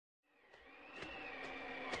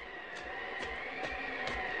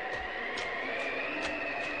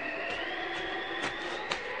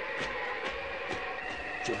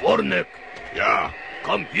Warnick, Yeah,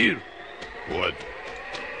 come here. what?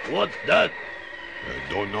 What's that?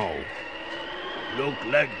 I don't know. Look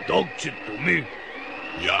like dog shit to me.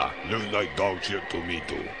 Yeah, looks like dog shit to me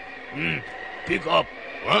too. Pick up.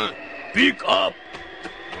 What? Pick up.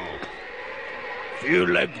 Oh, Feel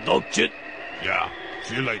like dog shit. yeah,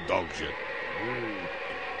 feel like dog shit.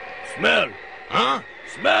 Smell. Huh?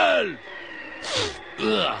 Smell.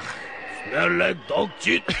 Ugh. Smell like dog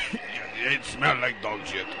shit. It smells like dog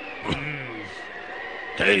shit.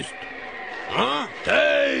 Taste. Huh?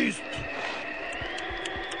 Taste.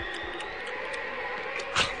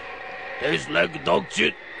 Tastes like dog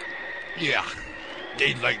shit. Yeah,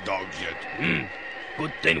 tastes like dog shit.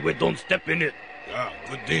 Good thing we don't step in it. Yeah,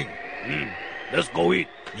 good thing. Let's go eat.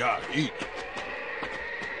 Yeah, eat.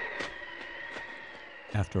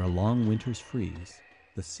 After a long winter's freeze,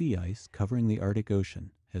 the sea ice covering the Arctic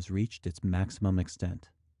Ocean has reached its maximum extent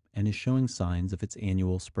and is showing signs of its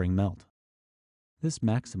annual spring melt. This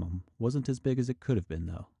maximum wasn't as big as it could have been,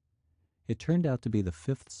 though. It turned out to be the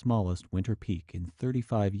fifth smallest winter peak in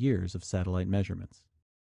 35 years of satellite measurements.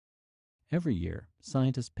 Every year,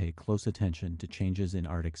 scientists pay close attention to changes in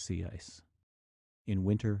Arctic sea ice. In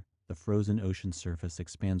winter, the frozen ocean surface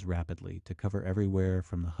expands rapidly to cover everywhere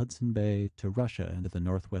from the Hudson Bay to Russia and to the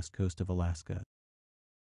northwest coast of Alaska.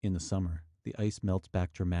 In the summer, the ice melts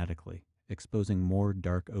back dramatically, exposing more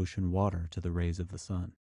dark ocean water to the rays of the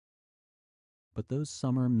sun. But those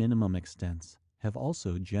summer minimum extents have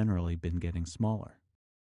also generally been getting smaller.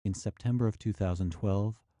 In September of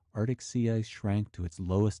 2012, Arctic sea ice shrank to its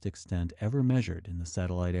lowest extent ever measured in the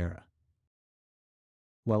satellite era.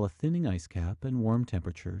 While a thinning ice cap and warm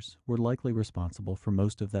temperatures were likely responsible for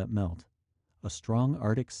most of that melt, a strong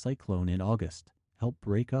Arctic cyclone in August helped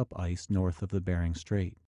break up ice north of the Bering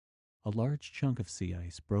Strait. A large chunk of sea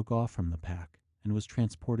ice broke off from the pack and was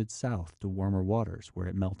transported south to warmer waters where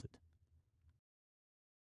it melted.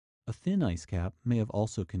 A thin ice cap may have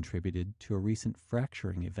also contributed to a recent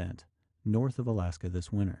fracturing event north of Alaska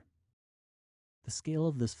this winter. The scale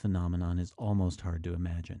of this phenomenon is almost hard to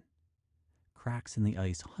imagine. Cracks in the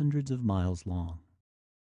ice hundreds of miles long.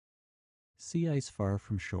 Sea ice far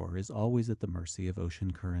from shore is always at the mercy of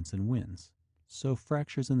ocean currents and winds, so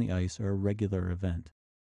fractures in the ice are a regular event.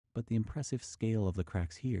 But the impressive scale of the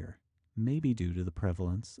cracks here may be due to the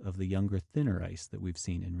prevalence of the younger, thinner ice that we've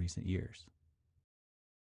seen in recent years.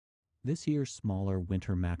 This year's smaller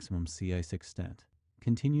winter maximum sea ice extent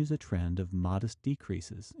continues a trend of modest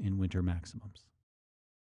decreases in winter maximums.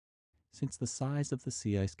 Since the size of the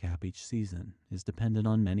sea ice cap each season is dependent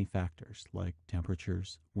on many factors like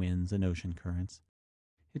temperatures, winds, and ocean currents,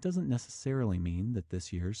 it doesn't necessarily mean that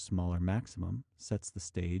this year's smaller maximum sets the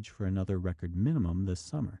stage for another record minimum this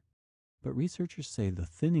summer. But researchers say the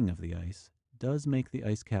thinning of the ice does make the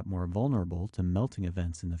ice cap more vulnerable to melting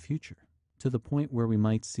events in the future, to the point where we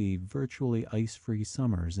might see virtually ice-free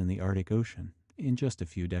summers in the Arctic Ocean in just a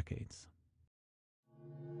few decades.